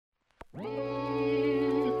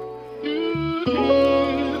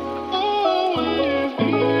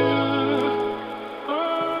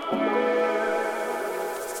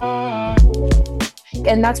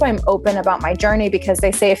And that's why I'm open about my journey, because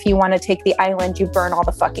they say if you want to take the island, you burn all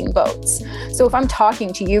the fucking boats. So if I'm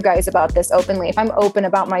talking to you guys about this openly, if I'm open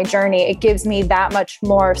about my journey, it gives me that much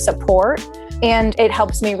more support, and it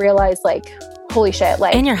helps me realize, like, holy shit,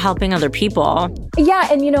 like... And you're helping other people. Yeah,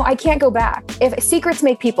 and I can't go back. If secrets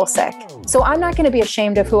make people sick, so I'm not going to be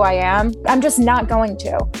ashamed of who I am. I'm just not going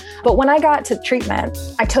to. But when I got to treatment,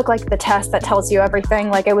 I took like the test that tells you everything.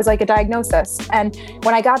 Like, it was like a diagnosis. And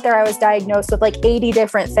when I got there, I was diagnosed with like 80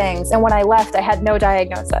 different things. And when I left, I had no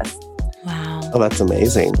diagnosis. Wow. Oh, that's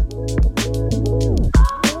amazing.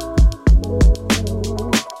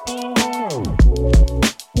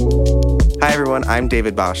 Hi, everyone. I'm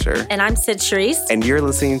David Bosher. And I'm Sid Charisse. And you're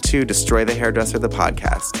listening to Destroy the Hairdresser, the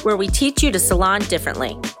podcast, where we teach you to salon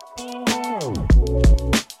differently.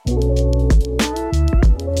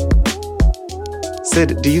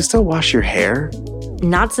 Sid, do you still wash your hair?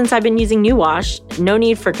 Not since I've been using New Wash. No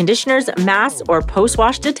need for conditioners, masks, or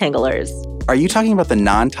post-wash detanglers. Are you talking about the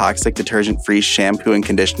non-toxic detergent-free shampoo and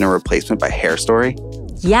conditioner replacement by Hair Story?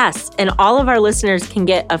 Yes, and all of our listeners can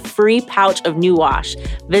get a free pouch of New Wash.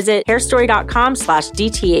 Visit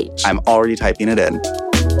hairstory.com/DTH. I'm already typing it in.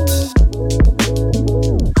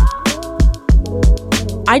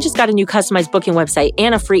 I just got a new customized booking website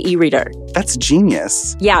and a free e-reader. That's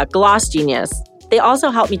genius. Yeah, Gloss Genius. They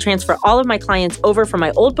also helped me transfer all of my clients over from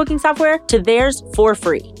my old booking software to theirs for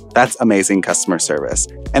free. That's amazing customer service.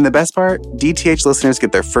 And the best part, DTH listeners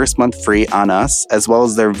get their first month free on us, as well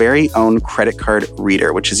as their very own credit card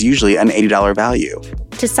reader, which is usually an $80 value.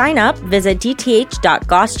 To sign up, visit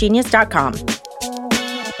dth.glossgenius.com.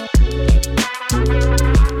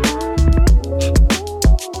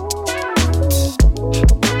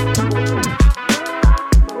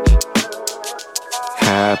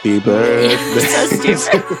 Happy birthday. So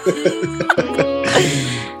stupid.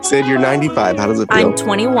 Sid, you're 95. How does it feel? I'm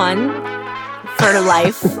 21 for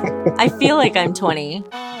life. I feel like I'm 20.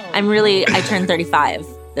 I turned 35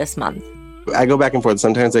 this month. I go back and forth.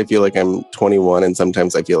 Sometimes I feel like I'm 21 and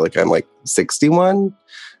sometimes I feel like I'm like 61.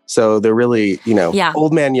 So they're really,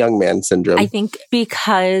 old man, young man syndrome. I think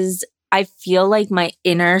because I feel like my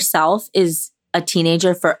inner self is a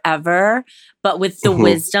teenager forever, but with the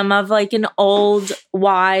wisdom of like an old,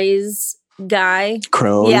 wise guy.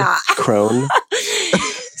 Crone. Yeah. Crone.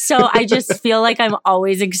 So I just feel like I'm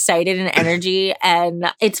always excited and energy.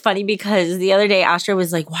 And it's funny because the other day Astra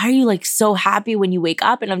was like, why are you like so happy when you wake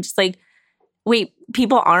up? And I'm just like, wait,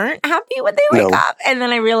 people aren't happy when they wake up? And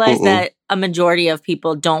then I realized that a majority of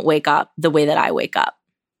people don't wake up the way that I wake up.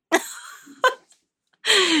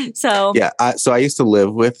 So yeah, so I used to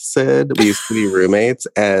live with Sid. We used to be roommates,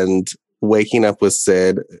 and waking up with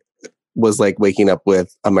Sid was like waking up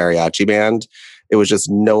with a mariachi band. It was just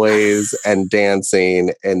noise and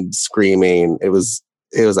dancing and screaming. It was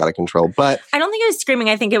out of control. But I don't think it was screaming.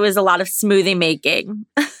 I think it was a lot of smoothie making.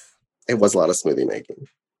 It was a lot of smoothie making.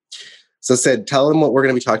 So Sid, tell them what we're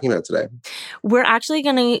going to be talking about today. We're actually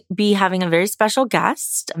going to be having a very special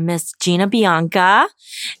guest, Miss Gina Bianca.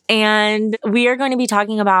 And we are going to be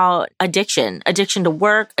talking about addiction to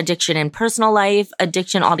work, addiction in personal life,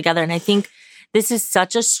 addiction altogether. And I think this is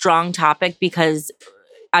such a strong topic because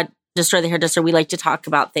at Destroy the Hairdresser, we like to talk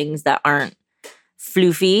about things that aren't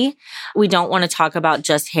floofy. We don't want to talk about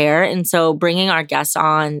just hair. And so bringing our guests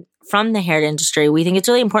on from the hair industry, we think it's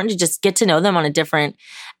really important to just get to know them on a different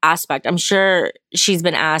aspect. I'm sure she's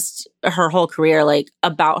been asked her whole career, like,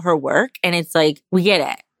 about her work. And it's like, we get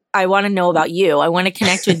it. I want to know about you. I want to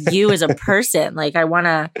connect with you as a person. Like, I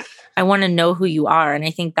want to know who you are. And I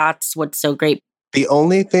think that's what's so great. The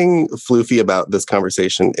only thing floofy about this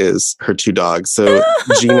conversation is her two dogs. So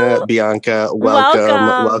Gina, Bianca,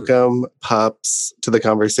 welcome, pups, to the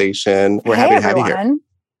conversation. We're happy to have you here.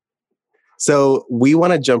 So we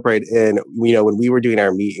want to jump right in. When we were doing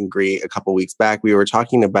our meet and greet a couple weeks back, we were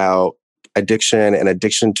talking about addiction and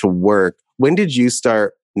addiction to work. When did you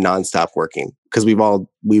start nonstop working? Because we've all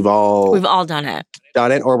done it.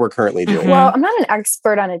 Or we're currently doing it. Well, I'm not an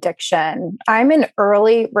expert on addiction. I'm in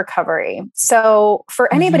early recovery. So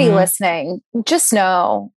for anybody listening, just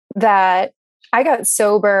know that I got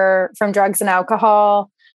sober from drugs and alcohol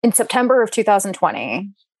in September of 2020.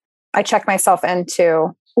 I checked myself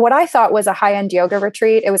into what I thought was a high-end yoga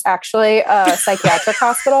retreat. It was actually a psychiatric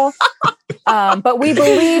hospital. But we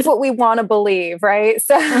believe what we want to believe, right?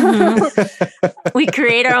 So we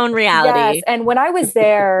create our own reality. Yes. And when I was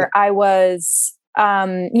there, I was,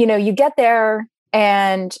 you get there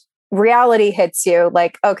and reality hits you.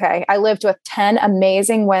 Like, okay, I lived with 10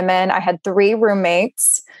 amazing women. I had 3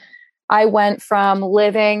 roommates. I went from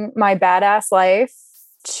living my badass life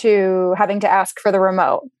to having to ask for the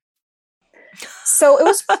remote. So it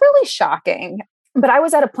was really shocking. But I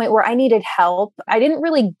was at a point where I needed help. I didn't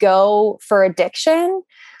really go for addiction.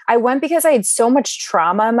 I went because I had so much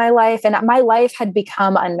trauma in my life and my life had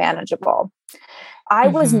become unmanageable. I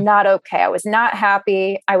was not okay. I was not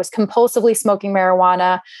happy. I was compulsively smoking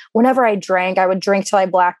marijuana. Whenever I drank, I would drink till I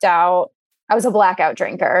blacked out. I was a blackout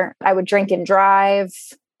drinker. I would drink and drive.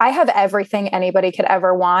 I have everything anybody could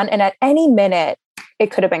ever want. And at any minute,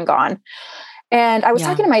 it could have been gone. And I was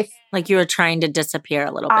talking to like you were trying to disappear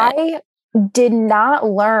a little bit. I did not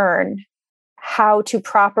learn how to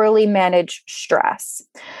properly manage stress.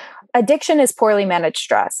 Addiction is poorly managed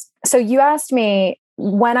stress. So you asked me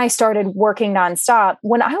when I started working nonstop.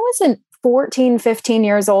 When I was 14, 15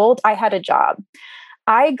 years old, I had a job.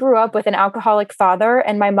 I grew up with an alcoholic father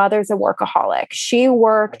and my mother's a workaholic. She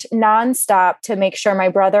worked nonstop to make sure my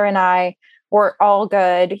brother and I were all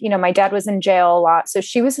good. You know, my dad was in jail a lot. So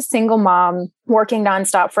she was a single mom working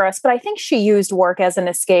nonstop for us. But I think she used work as an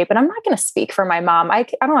escape. And I'm not going to speak for my mom. I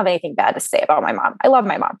don't have anything bad to say about my mom. I love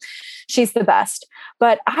my mom. She's the best.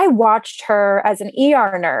 But I watched her as an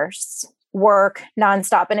ER nurse work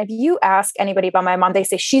nonstop. And if you ask anybody about my mom, they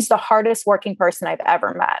say she's the hardest working person I've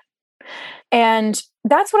ever met. And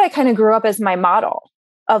that's what I kind of grew up as my model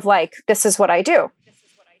of like, this is what I do.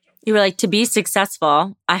 You were like, to be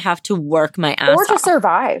successful, I have to work my ass or to off.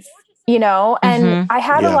 Survive, you know? And I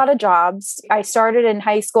had a lot of jobs. I started in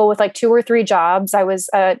high school with like 2 or 3 jobs. I was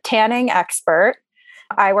a tanning expert.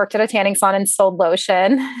 I worked at a tanning salon and sold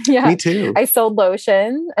lotion. Me too. I sold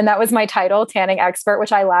lotion. And that was my title, tanning expert,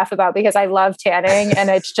 which I laugh about because I love tanning. And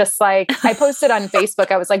it's just like, I posted on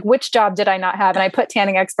Facebook. I was like, which job did I not have? And I put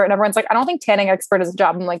tanning expert and everyone's like, I don't think tanning expert is a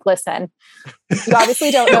job. I'm like, listen, you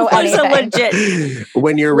obviously don't know anything. Legit.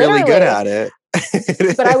 When you're really good at it.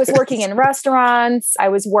 But I was working in restaurants. I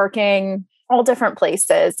was working all different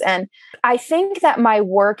places. And I think that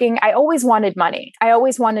I always wanted money. I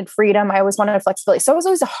always wanted freedom. I always wanted flexibility. So I was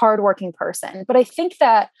always a hardworking person. But I think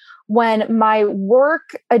that when my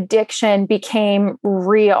work addiction became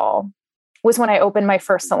real was when I opened my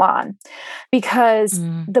first salon because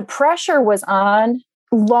the pressure was on.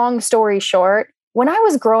 Long story short, when I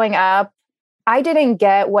was growing up, I didn't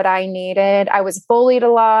get what I needed. I was bullied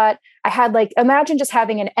a lot. I had imagine just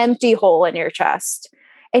having an empty hole in your chest.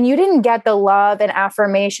 And you didn't get the love and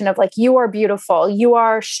affirmation of you are beautiful, you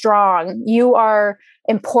are strong, you are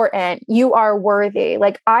important, you are worthy.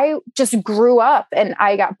 I just grew up and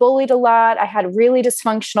I got bullied a lot. I had a really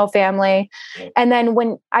dysfunctional family. And then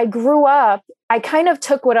when I grew up, I kind of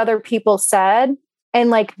took what other people said and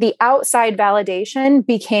the outside validation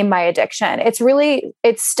became my addiction.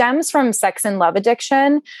 It stems from sex and love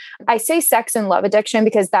addiction. I say sex and love addiction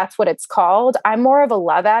because that's what it's called. I'm more of a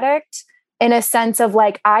love addict. In a sense of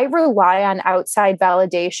I rely on outside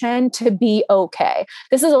validation to be okay.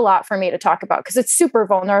 This is a lot for me to talk about because it's super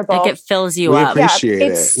vulnerable. It fills you up. Appreciate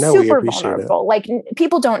it's super vulnerable.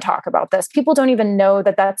 People don't talk about this. People don't even know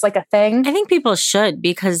that that's a thing. I think people should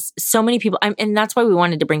because so many people, and that's why we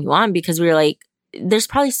wanted to bring you on because we were like, there's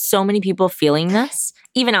probably so many people feeling this,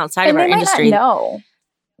 even outside of our industry.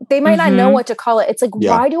 They might not know what to call it. It's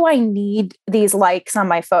why do I need these likes on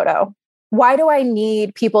my photo? Why do I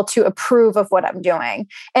need people to approve of what I'm doing?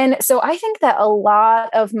 And so I think that a lot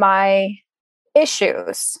of my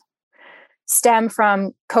issues stem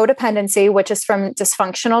from codependency, which is from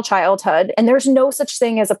dysfunctional childhood. And there's no such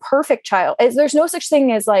thing as a perfect child. There's no such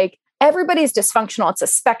thing as everybody's dysfunctional. It's a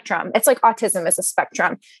spectrum. It's like autism is a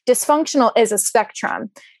spectrum. Dysfunctional is a spectrum.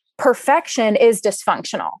 Perfection is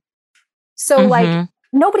dysfunctional. So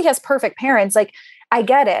nobody has perfect parents. I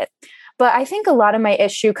get it. But I think a lot of my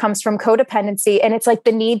issue comes from codependency and it's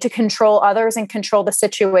the need to control others and control the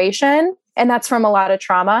situation. And that's from a lot of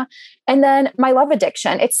trauma. And then my love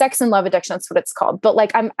addiction, it's sex and love addiction. That's what it's called.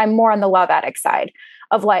 But I'm more on the love addict side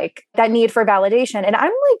of that need for validation. And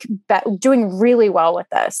I'm doing really well with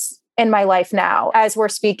this in my life now as we're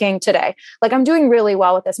speaking today. I'm doing really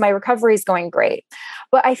well with this. My recovery is going great.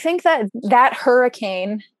 But I think that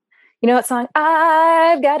hurricane, you know that song,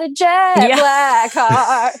 I've got a jet black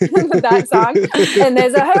heart, that song. And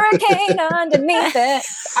there's a hurricane underneath it.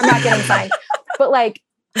 I'm not getting signed. But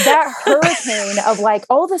that hurricane of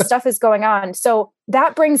all this stuff is going on. So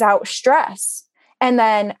that brings out stress. And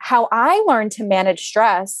then how I learned to manage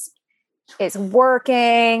stress is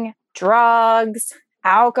working, drugs,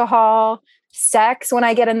 alcohol, sex when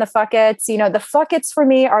I get in the fuckets. The fuckets for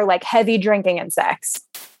me are heavy drinking and sex.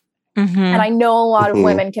 And I know a lot of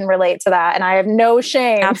women can relate to that. And I have no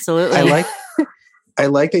shame. Absolutely. I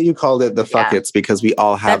like that you called it the fuckets because we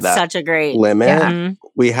all have That's that such a great limit. Yeah.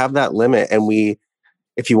 We have that limit. And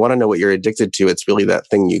if you want to know what you're addicted to, it's really that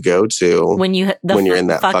thing you go to when you're in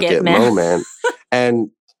that fucket moment. And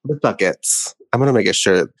the buckets. I'm going to make it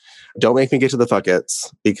sure. Don't make me get to the fuck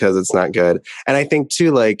it's because it's not good. And I think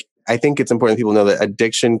too, like, I think it's important people know that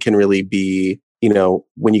addiction can really be, you know,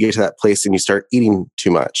 when you get to that place and you start eating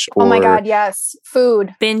too much. Or, oh my God, yes.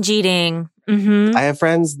 Food. Binge eating. Mm-hmm. I have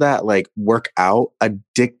friends that like work out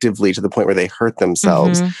addictively to the point where they hurt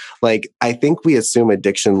themselves. Like, I think we assume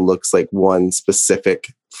addiction looks like one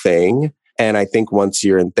specific thing. And I think once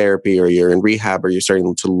you're in therapy or you're in rehab or you're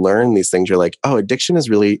starting to learn these things, you're like, oh, addiction is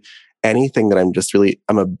really anything that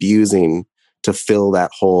I'm abusing to fill that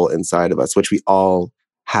hole inside of us, which we all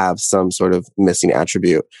have some sort of missing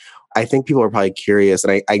attribute. I think people are probably curious,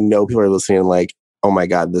 and I know people are listening and like, oh my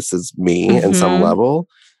God, this is me in some level.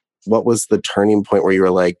 What was the turning point where you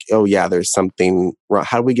were like, oh yeah, there's something wrong?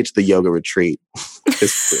 How do we get to the yoga retreat?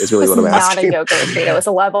 Is really what I'm asking. It was not a yoga retreat. It was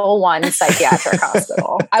a level 1 psychiatric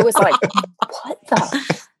hospital. I was like, what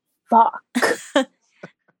the fuck?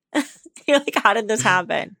 You're like, how did this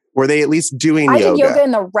happen? Were they at least doing yoga? I did yoga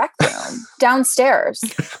in the rec room downstairs.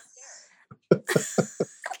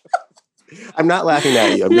 I'm not laughing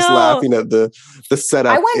at you. I'm just laughing at the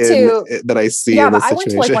setup that I see. Yeah, in but I went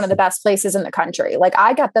to like one of the best places in the country. Like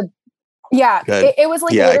I got it was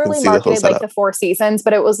like literally marketed like the Four Seasons,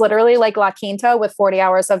 but it was literally like La Quinta with 40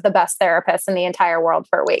 hours of the best therapists in the entire world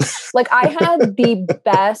for a week. Like I had the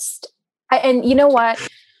best. And you know what?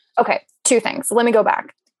 Okay, 2 things. Let me go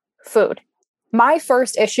back. Food. My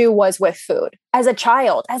first issue was with food. As a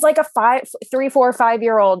child, as like a 3, 4,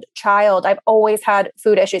 5-year-old child, I've always had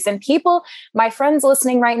food issues. And people, my friends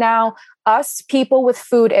listening right now, us people with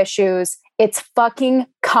food issues, it's fucking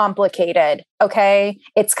complicated. Okay.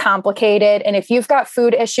 It's complicated. And if you've got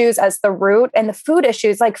food issues as the root, and the food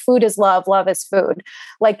issues, like food is love, love is food,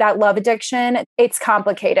 like that love addiction, it's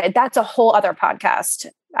complicated. That's a whole other podcast.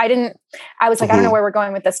 I was like, I don't know where we're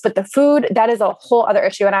going with this, but the food, that is a whole other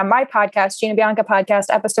issue. And on my podcast, Gina Bianca podcast,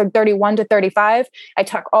 episode 31 to 35, I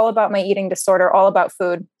talk all about my eating disorder, all about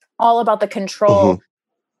food, all about the control.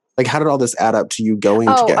 Like, how did all this add up to you going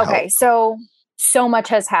to get help? So much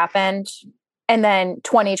has happened. And then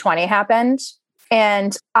 2020 happened.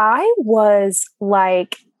 And I was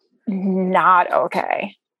like, not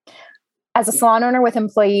okay. As a salon owner with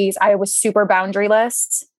employees, I was super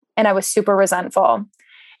boundaryless and I was super resentful.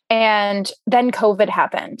 And then COVID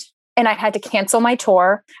happened and I had to cancel my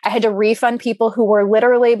tour. I had to refund people who were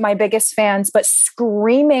literally my biggest fans, but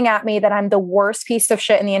screaming at me that I'm the worst piece of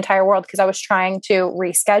shit in the entire world because I was trying to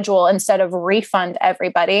reschedule instead of refund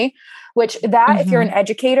everybody, which if you're an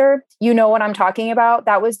educator, you know what I'm talking about.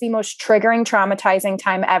 That was the most triggering, traumatizing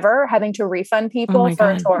time ever, having to refund people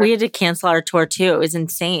for a tour. We had to cancel our tour too. It was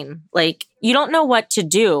insane. Like, you don't know what to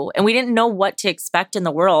do. And we didn't know what to expect in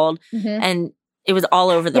the world. And it was all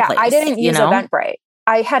over the place. I didn't use Eventbrite.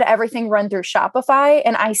 I had everything run through Shopify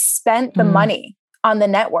and I spent the money on the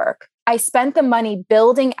network. I spent the money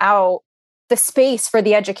building out the space for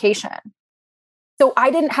the education. So I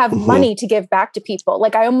didn't have money to give back to people.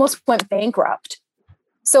 Like I almost went bankrupt.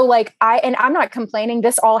 So like I'm not complaining.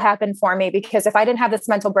 This all happened for me because if I didn't have this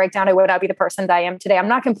mental breakdown, I would not be the person that I am today. I'm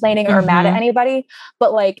not complaining or mad at anybody,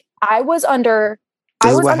 but like I was under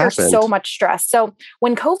so much stress. So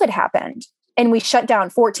when COVID happened and we shut down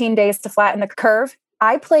 14 days to flatten the curve,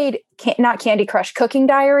 I played not Candy Crush, Cooking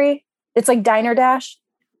Diary. It's like Diner Dash.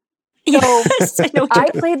 So I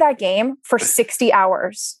played that game for 60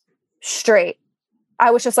 hours straight. I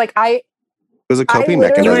was just like, it was a coping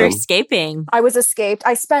mechanism. You were escaping. I was escaped.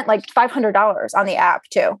 I spent like $500 on the app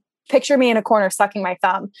too. Picture me in a corner sucking my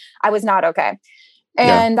thumb. I was not okay.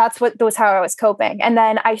 And that was how I was coping. And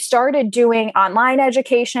then I started doing online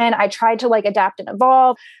education. I tried to like adapt and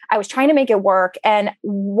evolve. I was trying to make it work. And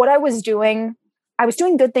what I was doing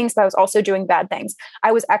good things, but I was also doing bad things.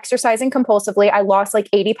 I was exercising compulsively. I lost like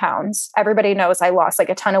 80 pounds. Everybody knows I lost like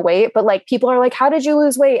a ton of weight, but like people are like, how did you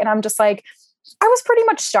lose weight? And I'm just like, I was pretty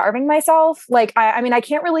much starving myself. Like, I mean, I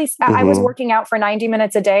can't really, I was working out for 90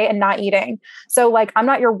 minutes a day and not eating. So like, I'm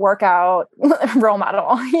not your workout role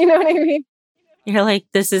model. You know what I mean? You're like,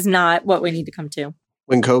 this is not what we need to come to.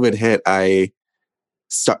 When COVID hit, I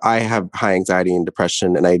have high anxiety and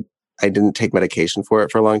depression, and I didn't take medication for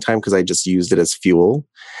it for a long time because I just used it as fuel.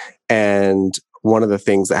 And one of the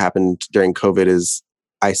things that happened during COVID is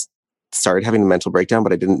I started having a mental breakdown,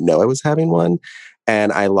 but I didn't know I was having one.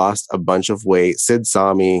 And I lost a bunch of weight. Sid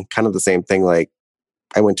saw me, kind of the same thing. Like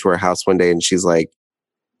I went to her house one day and she's like,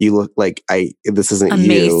 you look like this isn't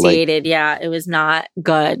emaciated. You. Yeah. It was not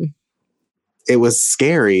good. It was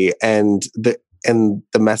scary. And the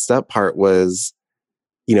messed up part was,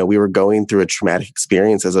 you know, we were going through a traumatic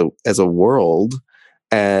experience as a world.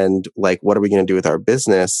 And like, what are we going to do with our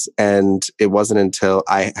business? And it wasn't until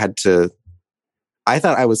I had to I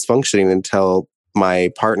thought I was functioning until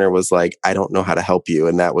my partner was like, I don't know how to help you.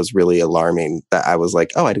 And that was really alarming that I was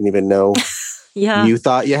like, oh, I didn't even know you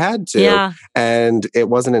thought you had to. Yeah. And it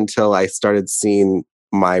wasn't until I started seeing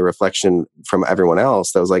my reflection from everyone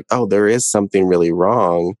else that was like, oh, there is something really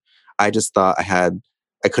wrong. I just thought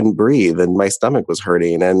I couldn't breathe and my stomach was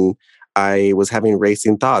hurting and I was having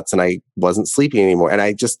racing thoughts and I wasn't sleeping anymore. And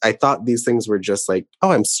I thought these things were just like,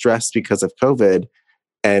 oh, I'm stressed because of COVID.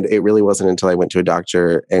 And it really wasn't until I went to a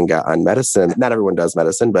doctor and got on medicine. Not everyone does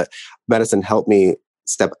medicine, but medicine helped me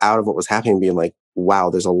step out of what was happening, being like, wow,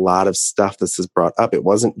 there's a lot of stuff this has brought up. It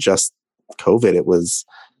wasn't just COVID. It was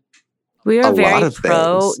we are a very lot of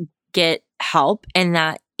pro things. Get help, and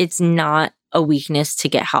that it's not a weakness to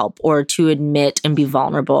get help or to admit and be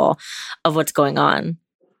vulnerable of what's going on.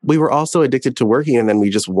 We were also addicted to working and then we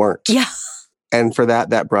just weren't. Yeah. And for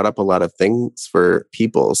that brought up a lot of things for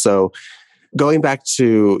people. So going back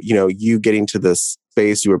to, you getting to this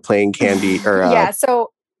space, you were playing Candy or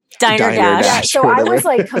so Diner Dash. Yeah, so I was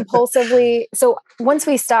like compulsively. So once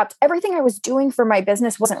we stopped, everything I was doing for my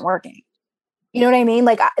business wasn't working. You know what I mean?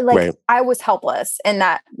 Right. I was helpless in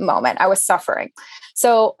that moment. I was suffering.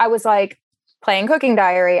 So I was like playing Cooking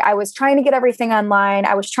Diary. I was trying to get everything online.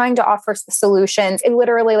 I was trying to offer solutions. It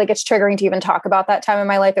literally, it's triggering to even talk about that time in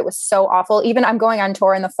my life. It was so awful. Even I'm going on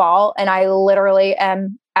tour in the fall and I literally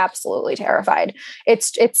am absolutely terrified.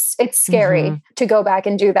 It's scary to go back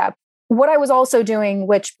and do that. What I was also doing,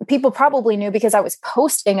 which people probably knew because I was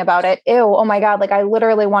posting about it. Ew, oh my God. I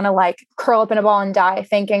literally want to curl up in a ball and die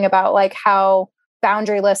thinking about how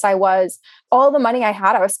boundaryless I was. All the money I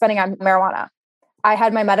had, I was spending on marijuana. I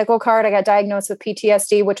had my medical card. I got diagnosed with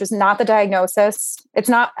PTSD, which was not the diagnosis.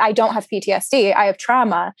 I don't have PTSD. I have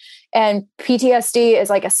trauma. And PTSD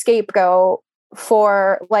is a scapegoat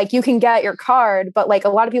for you can get your card, but a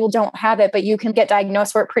lot of people don't have it, but you can get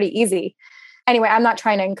diagnosed for it pretty easy. Anyway, I'm not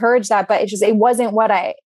trying to encourage that, but it wasn't what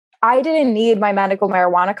I didn't need my medical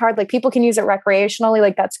marijuana card. People can use it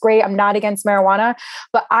recreationally. That's great. I'm not against marijuana,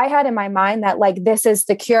 but I had in my mind that this is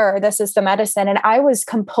the cure. This is the medicine. And I was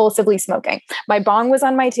compulsively smoking. My bong was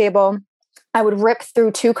on my table. I would rip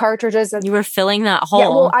through 2 cartridges. You were filling that hole. Yeah,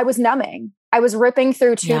 well, I was numbing. I was ripping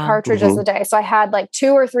through 2 cartridges a day. So I had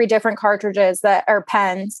 2 or 3 different cartridges that are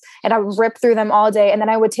pens, and I would rip through them all day. And then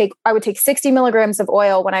I would take 60 milligrams of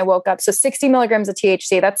oil when I woke up. So 60 milligrams of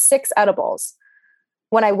THC, that's 6 edibles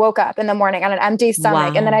when I woke up in the morning on an empty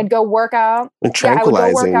stomach. Wow. And then I'd go work out. Yeah, I would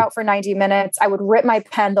go work out for 90 minutes. I would rip my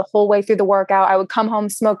pen the whole way through the workout. I would come home,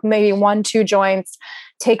 smoke maybe 1-2 joints,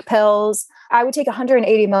 take pills. I would take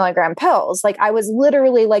 180 milligram pills. I was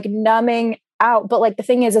literally numbing out. But the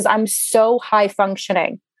thing is I'm so high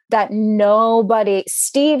functioning that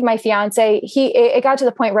Steve, my fiance, it got to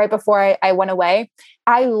the point right before I went away.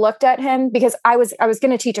 I looked at him because I was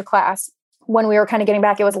going to teach a class when we were kind of getting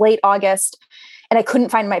back. It was late August and I couldn't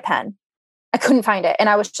find my pen. I couldn't find it. And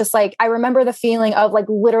I was just I remember the feeling of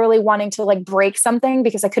literally wanting to break something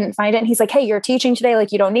because I couldn't find it. And he's like, hey, you're teaching today.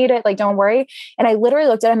 You don't need it. Don't worry. And I literally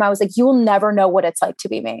looked at him. I was like, you will never know what it's like to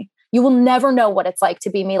be me. You will never know what it's like to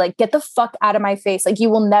be me. Get the fuck out of my face. You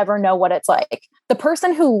will never know what it's like. The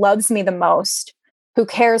person who loves me the most, who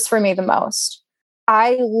cares for me the most,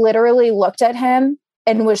 I literally looked at him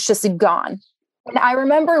and was just gone. And I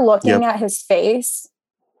remember looking at his face.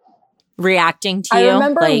 Reacting to you? I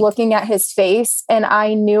remember looking at his face and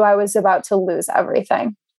I knew I was about to lose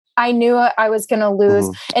everything. I knew I was going to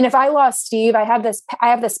lose. And if I lost Steve, I have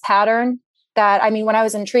this pattern that, when I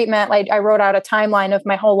was in treatment, I wrote out a timeline of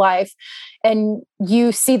my whole life and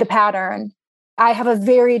you see the pattern. I have a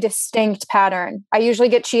very distinct pattern. I usually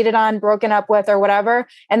get cheated on, broken up with or whatever.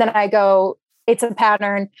 And then I go, it's a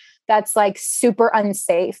pattern that's super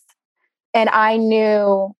unsafe. And I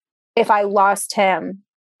knew if I lost him,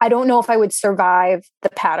 I don't know if I would survive the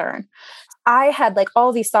pattern. I had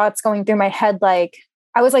all these thoughts going through my head,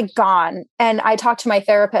 I was gone. And I talked to my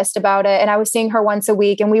therapist about it and I was seeing her once a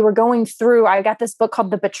week and we were going through, I got this book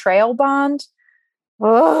called The Betrayal Bond.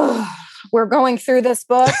 Ugh, we're going through this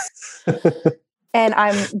book and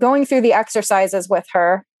I'm going through the exercises with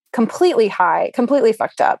her, completely high, completely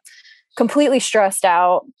fucked up, completely stressed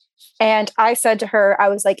out. And I said to her, I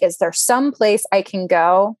was like, is there some place I can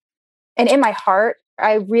go? And in my heart,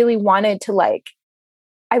 I really wanted to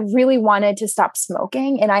stop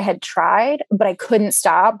smoking and I had tried, but I couldn't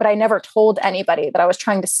stop. But I never told anybody that I was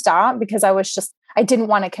trying to stop because I didn't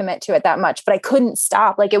want to commit to it that much, but I couldn't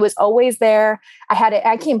stop. It was always there. I had it.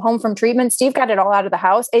 I came home from treatment. Steve got it all out of the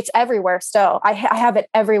house. It's everywhere still. I have it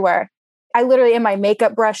everywhere. I literally in my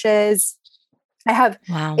makeup brushes,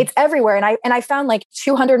 It's everywhere. And I found like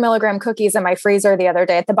 200 milligram cookies in my freezer the other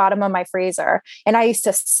day at the bottom of my freezer. And I used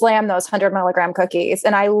to slam those 100 milligram cookies.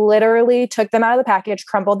 And I literally took them out of the package,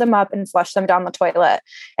 crumbled them up and flushed them down the toilet.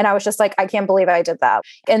 And I was just like, I can't believe I did that.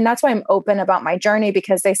 And that's why I'm open about my journey,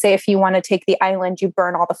 because they say, if you want to take the island, you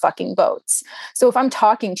burn all the fucking boats. So if I'm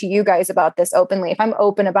talking to you guys about this openly, if I'm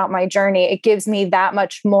open about my journey, it gives me that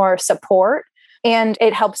much more support. And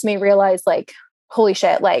it helps me realize like, holy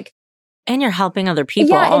shit, like, and you're helping other people.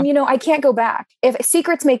 Yeah. And I can't go back. If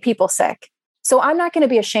secrets make people sick. So I'm not going to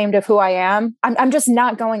be ashamed of who I am. I'm just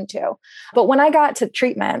not going to. But when I got to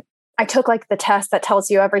treatment, I took like the test that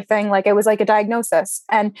tells you everything. Like it was like a diagnosis.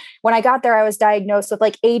 And when I got there, I was diagnosed with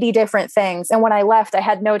like 80 different things. And when I left, I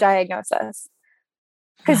had no diagnosis.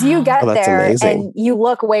 Because you get there and you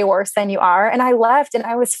look way worse than you are. And I left and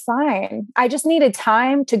I was fine. I just needed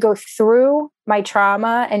time to go through my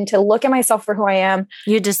trauma and to look at myself for who I am.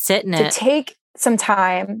 You just sit in it. To take some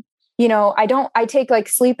time. I take like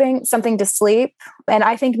something to sleep. And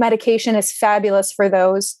I think medication is fabulous for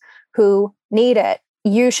those who need it.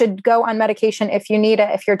 You should go on medication if you need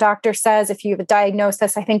it. If your doctor says, if you have a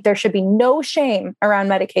diagnosis, I think there should be no shame around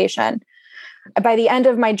medication. By the end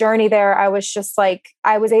of my journey there, I was just like,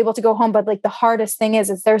 I was able to go home. But like the hardest thing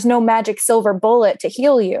is there's no magic silver bullet to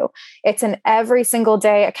heal you. It's an every single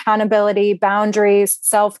day accountability, boundaries,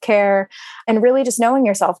 self-care, and really just knowing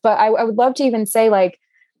yourself. But I would love to even say like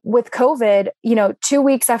with COVID, 2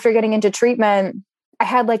 weeks after getting into treatment, I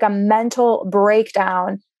had like a mental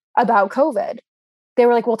breakdown about COVID. They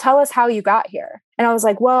were like, well, tell us how you got here. And I was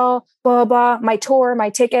like, well, blah, blah, my tour, my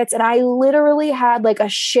tickets. And I literally had like a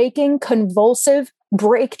shaking, convulsive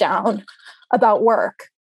breakdown about work,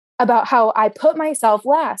 about how I put myself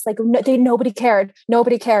last. Like nobody cared.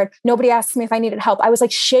 Nobody cared. Nobody asked me if I needed help. I was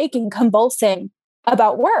like shaking, convulsing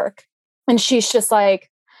about work. And she's just like,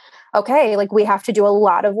 okay, like we have to do a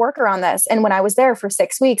lot of work around this. And when I was there for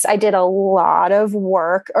 6 weeks, I did a lot of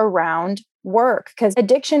work around work because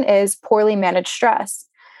addiction is poorly managed stress.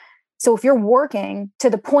 So if you're working to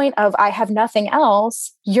the point of I have nothing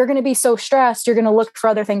else, you're going to be so stressed, you're going to look for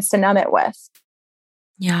other things to numb it with.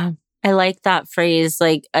 Yeah. I like that phrase,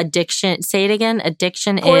 like addiction. Say it again.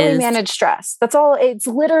 Addiction is poorly managed stress. That's all. It's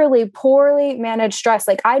literally poorly managed stress.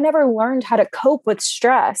 Like I never learned how to cope with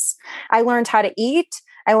stress. I learned how to eat.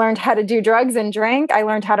 I learned how to do drugs and drink. I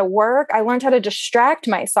learned how to work. I learned how to distract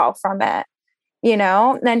myself from it,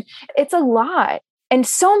 and it's a lot. And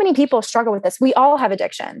so many people struggle with this. We all have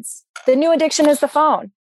addictions. The new addiction is the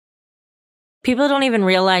phone. People don't even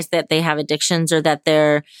realize that they have addictions or that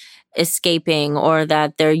they're escaping or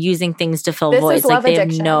that they're using things to fill voids. Like they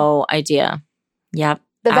have no idea. Yep.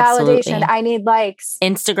 The absolutely. Validation. I need likes.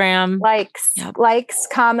 Instagram. Likes. Yep. Likes,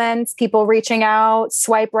 comments, people reaching out,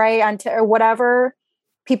 swipe right onto or whatever.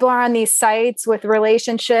 People are on these sites with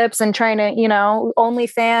relationships and trying to,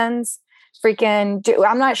 OnlyFans.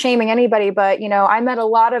 I'm not shaming anybody, but I met a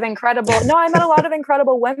lot of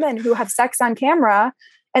incredible women who have sex on camera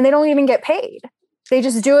and they don't even get paid. They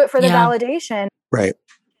just do it for the validation. Right.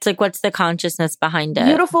 It's like, what's the consciousness behind it?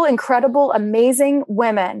 Beautiful, incredible, amazing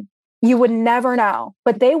women. You would never know,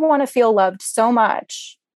 but they want to feel loved so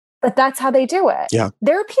much. But that's how they do it. Yeah.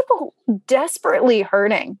 There are people desperately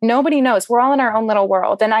hurting. Nobody knows. We're all in our own little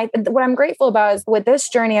world. And what I'm grateful about is with this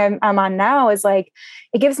journey I'm on now is like,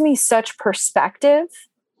 it gives me such perspective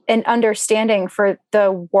and understanding for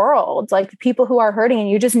the world, like the people who are hurting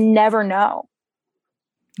and you just never know.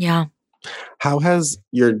 Yeah. How has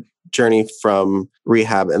your journey from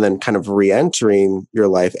rehab and then kind of re-entering your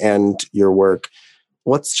life and your work,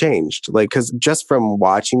 what's changed? Like, because just from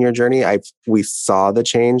watching your journey, we saw the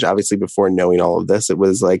change. Obviously, before knowing all of this, it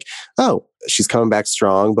was like, oh, she's coming back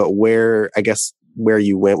strong. But where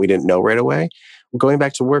you went, we didn't know right away. Going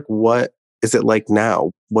back to work, what is it like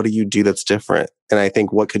now? What do you do that's different? And I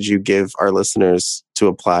think, what could you give our listeners to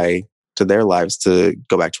apply to their lives to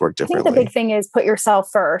go back to work differently? I think the big thing is put yourself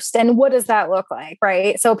first. And what does that look like,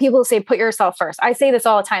 right? So people say, put yourself first. I say this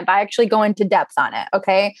all the time, but I actually go into depth on it.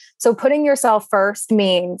 Okay. So putting yourself first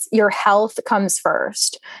means your health comes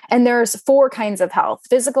first. And there's 4 kinds of health: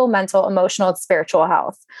 physical, mental, emotional, and spiritual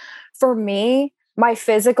health. For me, my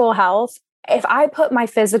physical health, if I put my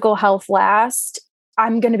physical health last,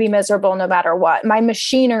 I'm going to be miserable no matter what. My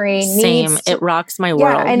machinery needs it rocks my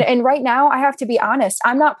world. Yeah, and right now I have to be honest.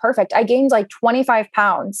 I'm not perfect. I gained like 25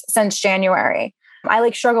 pounds since January. I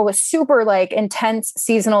like struggle with super like intense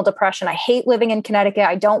seasonal depression. I hate living in Connecticut.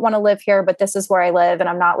 I don't want to live here, but this is where I live and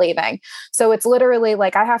I'm not leaving. So it's literally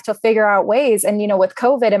like I have to figure out ways. And, you know, with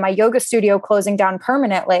COVID and my yoga studio closing down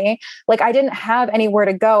permanently, like I didn't have anywhere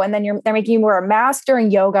to go. And then they're making you wear a mask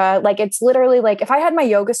during yoga. Like it's literally like if I had my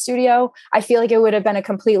yoga studio, I feel like it would have been a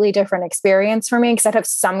completely different experience for me because I'd have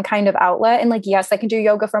some kind of outlet. And like, yes, I can do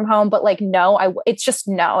yoga from home, but like, no, it's just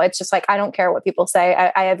like, I don't care what people say.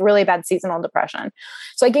 I have really bad seasonal depression.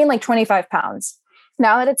 So I gained like 25 pounds.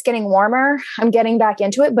 Now that it's getting warmer, I'm getting back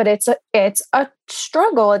into it, but it's a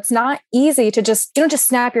struggle. It's not easy to just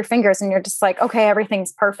snap your fingers and you're just like, okay,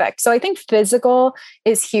 everything's perfect. So I think physical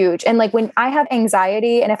is huge. And like when I have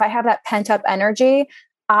anxiety and if I have that pent up energy,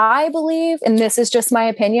 I believe, and this is just my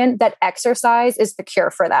opinion, that exercise is the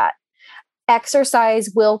cure for that. Exercise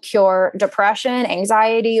will cure depression,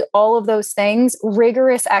 anxiety, all of those things.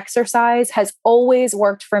 Rigorous exercise has always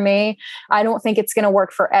worked for me. I don't think it's going to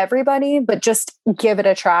work for everybody, but just give it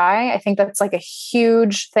a try. I think that's like a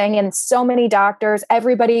huge thing. And so many doctors,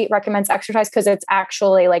 everybody recommends exercise because it's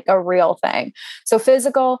actually like a real thing. So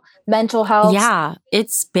physical, mental health. Yeah,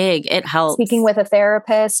 it's big. It helps. Speaking with a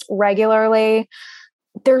therapist regularly.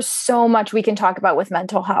 There's so much we can talk about with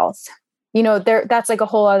mental health. You know, that's like a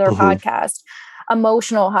whole other podcast.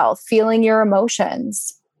 Emotional health, feeling your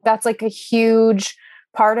emotions. That's like a huge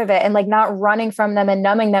part of it. And like not running from them and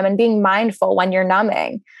numbing them and being mindful when you're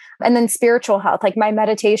numbing. And then spiritual health, like my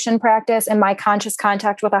meditation practice and my conscious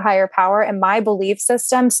contact with a higher power and my belief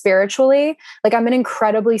system spiritually. Like I'm an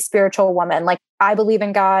incredibly spiritual woman. Like I believe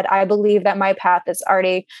in God. I believe that my path is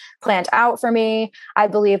already planned out for me. I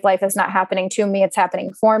believe life is not happening to me. It's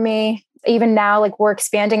happening for me. Even now, like we're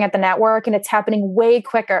expanding at the network and it's happening way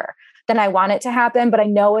quicker than I want it to happen, but I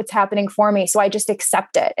know it's happening for me. So I just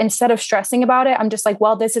accept it. Instead of stressing about it, I'm just like,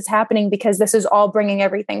 well, this is happening because this is all bringing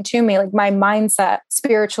everything to me. Like my mindset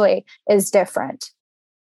spiritually is different.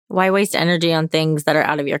 Why waste energy on things that are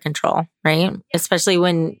out of your control, right? Especially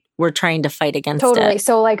when we're trying to fight against it. Totally.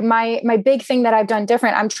 So like my big thing that I've done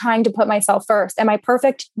different, I'm trying to put myself first. Am I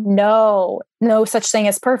perfect? No such thing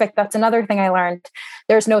as perfect. That's another thing I learned.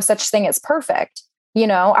 There's no such thing as perfect. You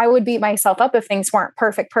know, I would beat myself up if things weren't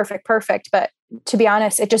perfect. But to be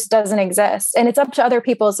honest, it just doesn't exist. And it's up to other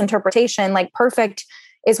people's interpretation. Like perfect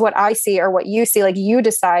is what I see or what you see. Like you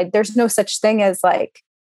decide. There's no such thing as like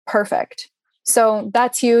perfect. So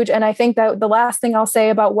that's huge. And I think that the last thing I'll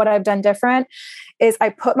say about what I've done different is I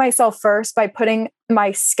put myself first by putting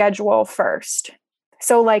my schedule first.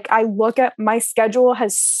 So like I look at my schedule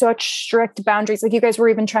has such strict boundaries. Like you guys were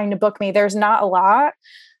even trying to book me. There's not a lot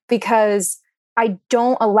because I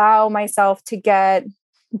don't allow myself to get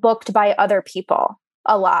booked by other people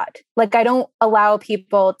a lot. Like I don't allow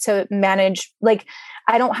people to manage, like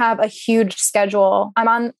I don't have a huge schedule. I'm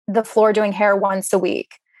on the floor doing hair once a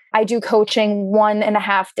week. I do coaching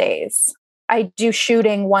 1.5 days. I do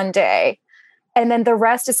shooting 1 day. And then the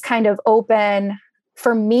rest is kind of open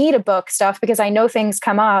for me to book stuff because I know things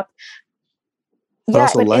come up. Yeah,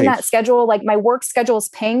 but in that schedule, like my work schedule is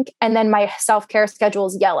pink and then my self-care schedule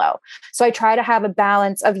is yellow. So I try to have a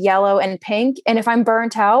balance of yellow and pink. And if I'm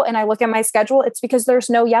burnt out and I look at my schedule, it's because there's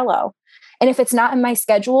no yellow. And if it's not in my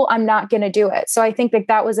schedule, I'm not going to do it. So I think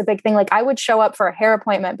that was a big thing. Like I would show up for a hair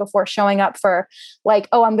appointment before showing up for like,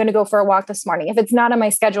 oh, I'm going to go for a walk this morning. If it's not on my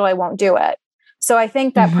schedule, I won't do it. So I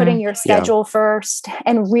think that putting your schedule first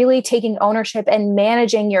and really taking ownership and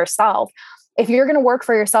managing yourself. If you're going to work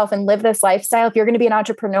for yourself and live this lifestyle, if you're going to be an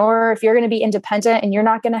entrepreneur, if you're going to be independent and you're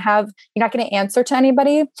not going to answer to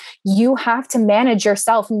anybody, you have to manage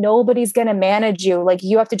yourself. Nobody's going to manage you. Like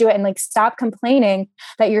you have to do it and like stop complaining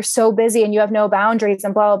that you're so busy and you have no boundaries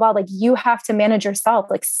and blah, blah, blah. Like you have to manage yourself.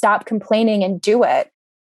 Like stop complaining and do it.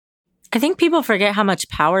 I think people forget how much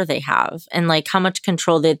power they have and like how much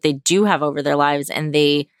control that they do have over their lives, and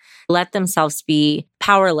they let themselves be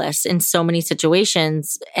powerless in so many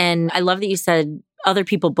situations. And I love that you said other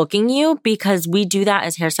people booking you, because we do that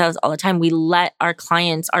as hairstylists all the time. We let our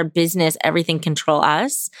clients, our business, everything control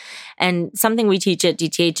us. And something we teach at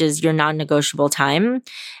DTH is your non-negotiable time.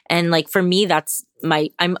 And like for me,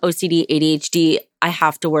 I'm OCD, ADHD. I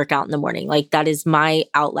have to work out in the morning. Like that is my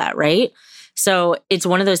outlet, right? So it's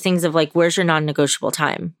one of those things of like, where's your non-negotiable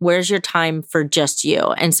time? Where's your time for just you?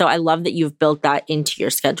 And so I love that you've built that into your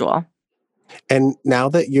schedule. And now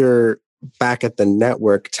that you're back at the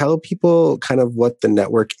network, tell people kind of what the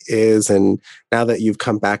network is. And now that you've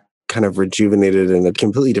come back kind of rejuvenated and a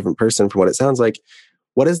completely different person from what it sounds like,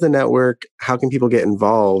 what is the network? How can people get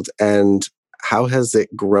involved? And how has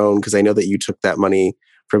it grown? Because I know that you took that money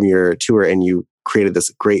from your tour and you created this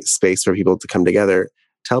great space for people to come together.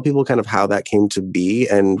 tell people kind of how that came to be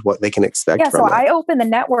and what they can expect from it. I opened the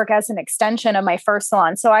network as an extension of my first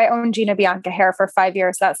salon. So I owned Gina Bianca Hair for 5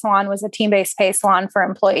 years. That salon was a team-based pay salon for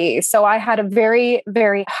employees. So I had a very,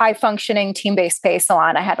 very high functioning team-based pay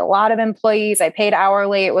salon. I had a lot of employees. I paid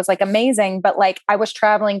hourly. It was like amazing. But like I was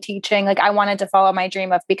traveling, teaching, like I wanted to follow my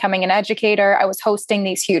dream of becoming an educator. I was hosting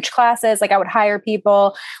these huge classes. Like I would hire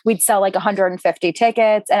people. We'd sell like 150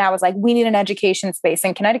 tickets. And I was like, we need an education space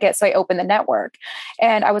in Connecticut. So I opened the network.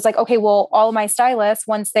 And I was like, okay, well, all of my stylists,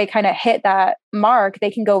 once they kind of hit that mark,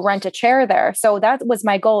 they can go rent a chair there. So that was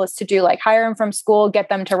my goal, is to do like hire them from school, get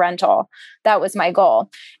them to rental. That was my goal.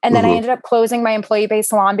 And then I ended up closing my employee-based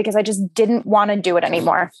salon because I just didn't want to do it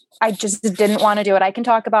anymore. I just didn't want to do it. I can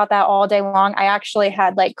talk about that all day long. I actually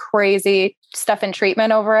had like crazy stuff in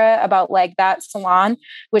treatment over it, about like that salon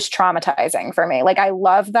was traumatizing for me. Like I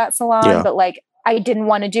loved that salon, but like I didn't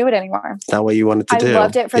want to do it anymore. Not what you wanted to do. I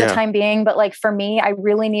loved it for the time being, but like for me, I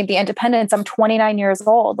really need the independence. I'm 29 years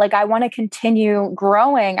old. Like I want to continue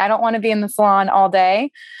growing. I don't want to be in the salon all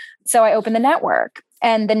day. So I opened the network.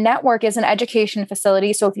 And the network is an education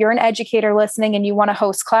facility. So if you're an educator listening and you want to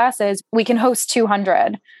host classes, we can host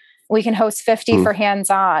 200. We can host 50 for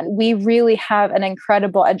hands-on. We really have an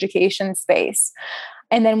incredible education space.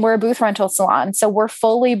 And then we're a booth rental salon. So we're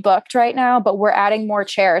fully booked right now, but we're adding more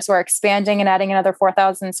chairs. We're expanding and adding another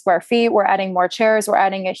 4,000 square feet. We're adding more chairs. We're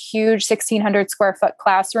adding a huge 1,600 square foot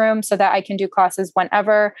classroom so that I can do classes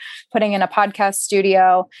whenever, putting in a podcast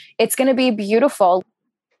studio. It's going to be beautiful.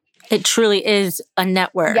 It truly is a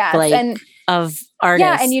network of artists.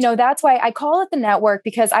 Yeah. And, that's why I call it the network,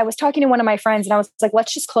 because I was talking to one of my friends and I was like,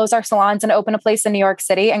 let's just close our salons and open a place in New York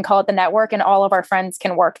City and call it the network, and all of our friends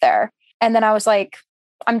can work there. And then I was like,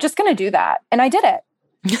 I'm just going to do that. And I did it.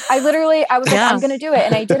 I was like, I'm going to do it.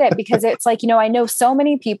 And I did it because it's like, I know so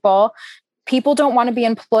many people don't want to be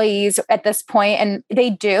employees at this point, and they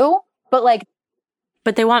do, but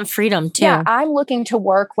they want freedom too. Yeah. I'm looking to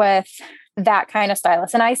work with that kind of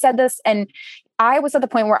stylist. And I said this, and I was at the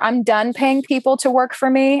point where I'm done paying people to work for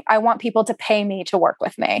me. I want people to pay me to work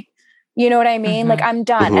with me. You know what I mean? Like I'm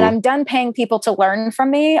done and I'm done paying people to learn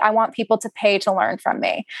from me. I want people to pay to learn from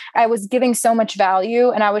me. I was giving so much value,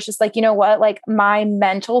 and I was just like, you know what? Like my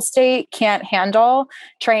mental state can't handle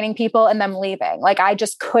training people and them leaving. Like I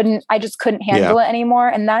just couldn't handle it anymore.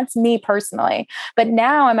 And that's me personally. But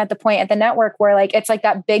now I'm at the point at the network where like, it's like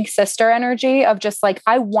that big sister energy of just like,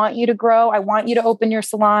 I want you to grow. I want you to open your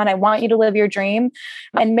salon. I want you to live your dream.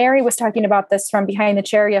 And Mary was talking about this from behind the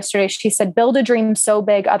chair yesterday. She said, build a dream so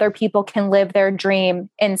big other people can live their dream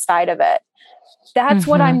inside of it. That's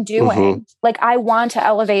what I'm doing. Like I want to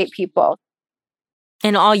elevate people.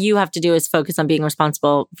 And all you have to do is focus on being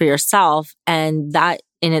responsible for yourself. And that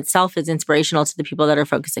in itself is inspirational to the people that are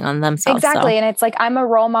focusing on themselves. Exactly. So. And it's like, I'm a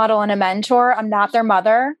role model and a mentor. I'm not their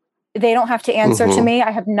mother. They don't have to answer to me.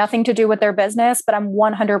 I have nothing to do with their business, but I'm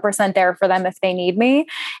 100% there for them if they need me.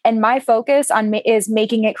 And my focus is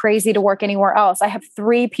making it crazy to work anywhere else. I have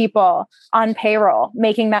 3 people on payroll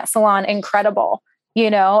making that salon incredible,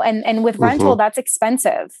 and with rental, that's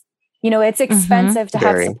expensive. It's expensive to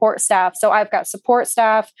have support staff. So I've got support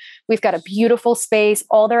staff. We've got a beautiful space.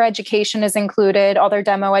 All their education is included, all their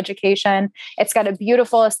demo education. It's got a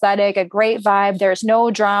beautiful aesthetic, a great vibe. There's no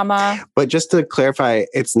drama. But just to clarify,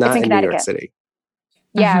 it's not in New York City.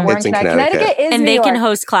 Yeah, we're in Connecticut. Connecticut is and New they York. can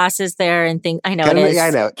host classes there and things. I know it is. Yeah, I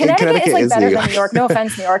know. Connecticut is like better than New York. No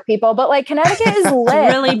offense, New York people, but like Connecticut is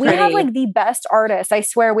lit. Really pretty. We have like the best artists. I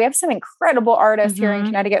swear, we have some incredible artists here in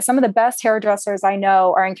Connecticut. Some of the best hairdressers I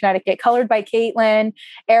know are in Connecticut. Colored by Caitlin,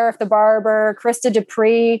 Eric the Barber, Krista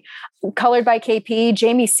Dupree, Colored by KP,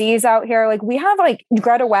 Jamie C's out here. Like we have like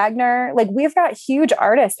Greta Wagner. Like we've got huge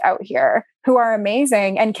artists out here who are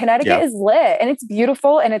amazing. And Connecticut is lit and it's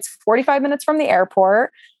beautiful and it's 45 minutes from the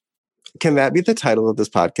airport. Can that be the title of this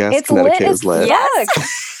podcast? It's Connecticut lit is lit.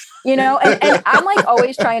 Yes. And I'm like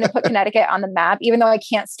always trying to put Connecticut on the map, even though I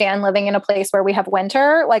can't stand living in a place where we have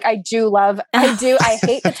winter. Like I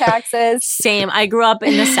hate the taxes. Same. I grew up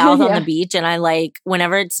in the South on the beach and I like,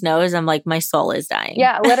 whenever it snows, I'm like, my soul is dying.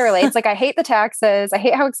 Yeah, literally. It's like, I hate the taxes. I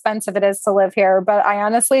hate how expensive it is to live here, but I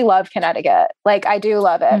honestly love Connecticut. Like I do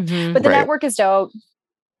love it, but the network is dope.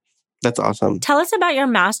 That's awesome. Tell us about your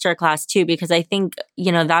masterclass too, because I think,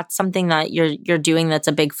 that's something that you're doing that's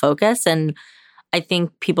a big focus. And I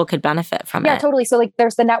think people could benefit from it. Yeah, totally. So like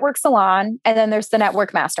there's the network salon and then there's the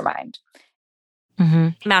network mastermind.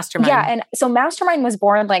 Mastermind. Yeah. And so Mastermind was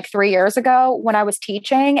born like 3 years ago when I was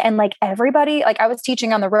teaching, and like everybody, like I was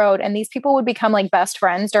teaching on the road and these people would become like best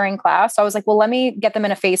friends during class. So I was like, well, let me get them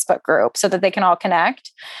in a Facebook group so that they can all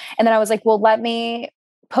connect. And then I was like, well, let me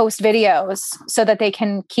post videos so that they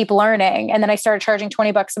can keep learning. And then I started charging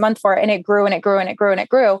 $20 a month for it, and it grew and it grew and it grew and it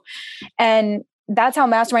grew. And that's how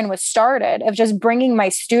Mastermind was started, of just bringing my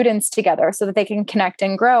students together so that they can connect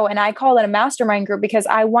and grow. And I call it a mastermind group because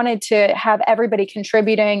I wanted to have everybody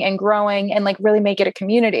contributing and growing and like really make it a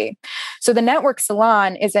community. So the Network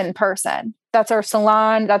Salon is in person. That's our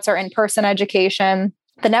salon. That's our in-person education.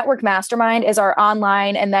 The Network Mastermind is our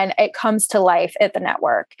online, and then it comes to life at the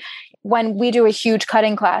network. When we do a huge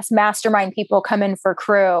cutting class, Mastermind people come in for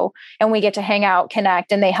crew, and we get to hang out,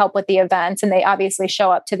 connect, and they help with the events, and they obviously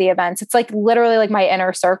show up to the events. It's like literally like my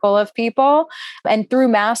inner circle of people. And through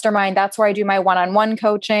Mastermind, that's where I do my one-on-one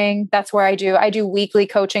coaching. That's where I do weekly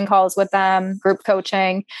coaching calls with them, group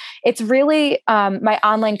coaching. It's really my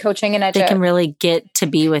online coaching and education. They can really get to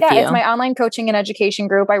be with you. Yeah, it's my online coaching and education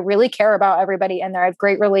group. I really care about everybody in there. I have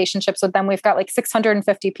great relationships with them. We've got like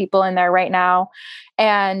 650 people in there right now.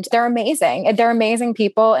 And they're amazing. They're amazing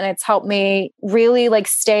people. And it's helped me really like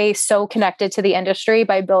stay so connected to the industry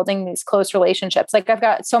by building these close relationships. Like I've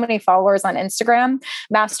got so many followers on Instagram.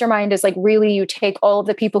 Mastermind is like really, you take all of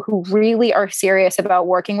the people who really are serious about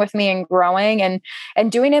working with me and growing and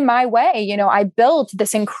doing it my way. You know, I built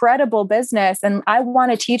this incredible business and I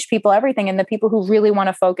want to teach people everything. And the people who really want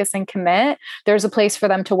to focus and commit, there's a place for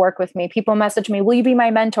them to work with me. People message me, will you be my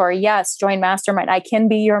mentor? Yes, join Mastermind. I can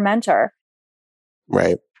be your mentor.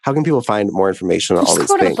 Right. How can people find more information on all these things?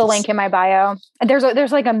 Just go to the link in my bio. There's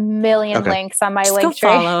like a million links on my link tree.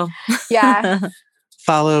 Follow. Yeah.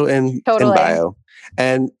 Follow in bio.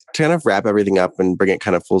 And to kind of wrap everything up and bring it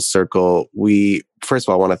kind of full circle, we first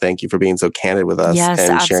of all want to thank you for being so candid with us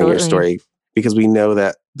and sharing your story, because we know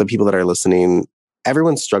that the people that are listening,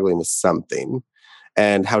 everyone's struggling with something.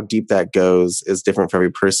 And how deep that goes is different for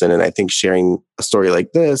every person. And I think sharing a story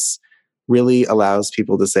like this really allows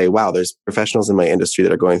people to say, wow, there's professionals in my industry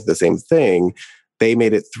that are going through the same thing. They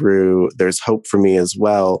made it through. There's hope for me as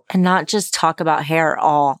well. And not just talk about hair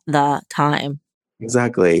all the time.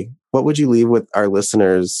 Exactly. What would you leave with our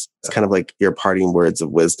listeners? It's kind of like your parting words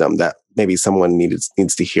of wisdom that maybe someone needs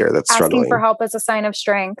to hear that's struggling. Asking for help is a sign of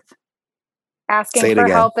strength. Asking for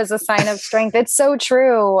help is a sign of strength. It's so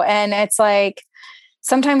true. And it's like,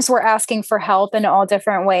 sometimes we're asking for help in all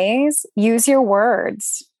different ways. Use your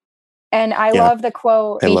words. And I love the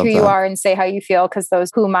quote, be who you are and say how you feel, because those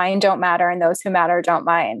who mind don't matter and those who matter don't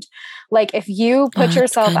mind. Like if you put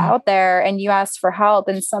yourself out there and you ask for help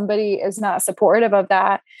and somebody is not supportive of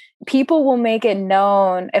that, people will make it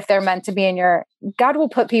known if they're meant to be in your, God will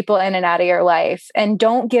put people in and out of your life. And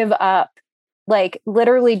don't give up. Like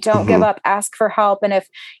literally don't give up, ask for help. And if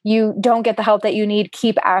you don't get the help that you need,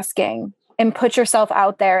 keep asking and put yourself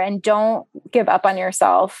out there and don't give up on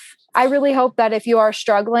yourself. I really hope that if you are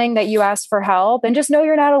struggling, that you ask for help and just know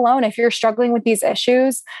you're not alone. If you're struggling with these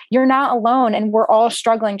issues, you're not alone. And we're all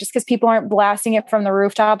struggling. Just because people aren't blasting it from the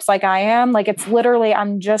rooftops like I am. Like it's literally,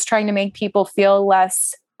 I'm just trying to make people feel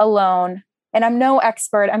less alone. And I'm no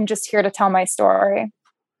expert. I'm just here to tell my story.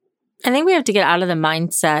 I think we have to get out of the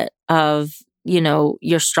mindset of, you know,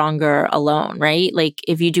 you're stronger alone, right? Like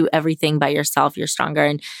if you do everything by yourself, you're stronger.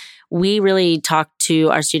 And we really talk to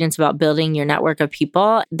our students about building your network of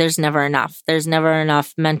people. There's never enough. There's never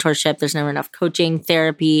enough mentorship. There's never enough coaching,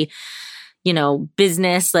 therapy, you know,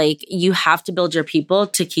 business. Like you have to build your people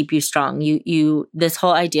to keep you strong. You this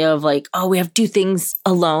whole idea of like, oh, we have to do things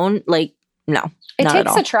alone. Like, no, it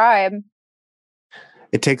takes a tribe.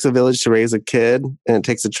 It takes a village to raise a kid, and it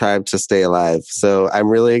takes a tribe to stay alive. So I'm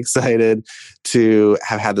really excited to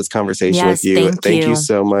have had this conversation with you. Thank you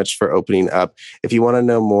so much for opening up. If you want to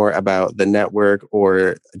know more about the network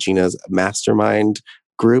or Gina's mastermind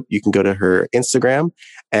group, you can go to her Instagram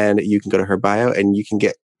and you can go to her bio and you can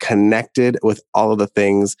get connected with all of the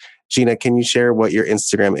things. Gina, can you share what your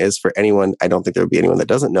Instagram is for anyone? I don't think there would be anyone that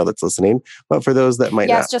doesn't know that's listening, but for those that might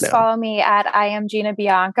not know. Yes, just follow me at I am Gina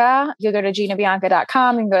Bianca. You go to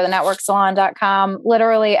ginabianca.com. You can go to thenetworksalon.com.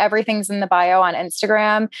 Literally everything's in the bio on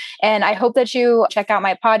Instagram. And I hope that you check out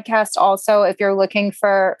my podcast also. If you're looking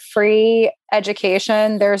for free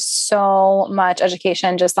education, there's so much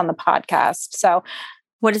education just on the podcast. So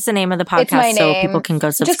what is the name of the podcast so people can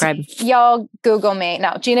go subscribe? Just, y'all Google me.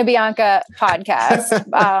 No, Gina Bianca podcast.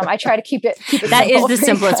 I try to keep it that is the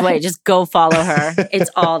simplest way. Just go follow her.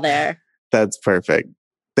 It's all there. That's perfect.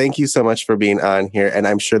 Thank you so much for being on here. And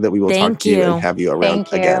I'm sure that we will talk to you and have you around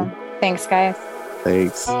again. Thanks, guys.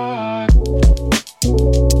 Thanks.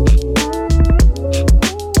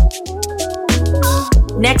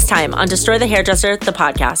 Next time on Destroy the Hairdresser, the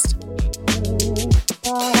podcast.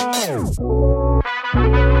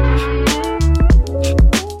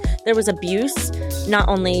 There was abuse not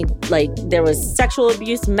only like there was sexual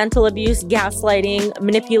abuse, mental abuse, gaslighting,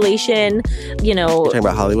 manipulation, you know. You're talking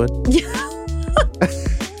about Hollywood?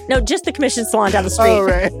 No, just the commission salon down the street. Oh,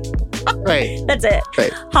 right. Right. That's it.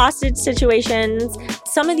 Right. Hostage situations.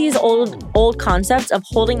 Some of these old concepts of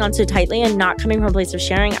holding on so tightly and not coming from a place of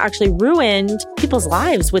sharing actually ruined people's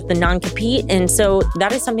lives with the non-compete. And so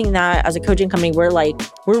that is something that as a coaching company, we're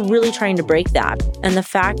really trying to break that. And the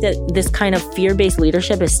fact that this kind of fear-based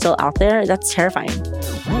leadership is still out there, that's terrifying.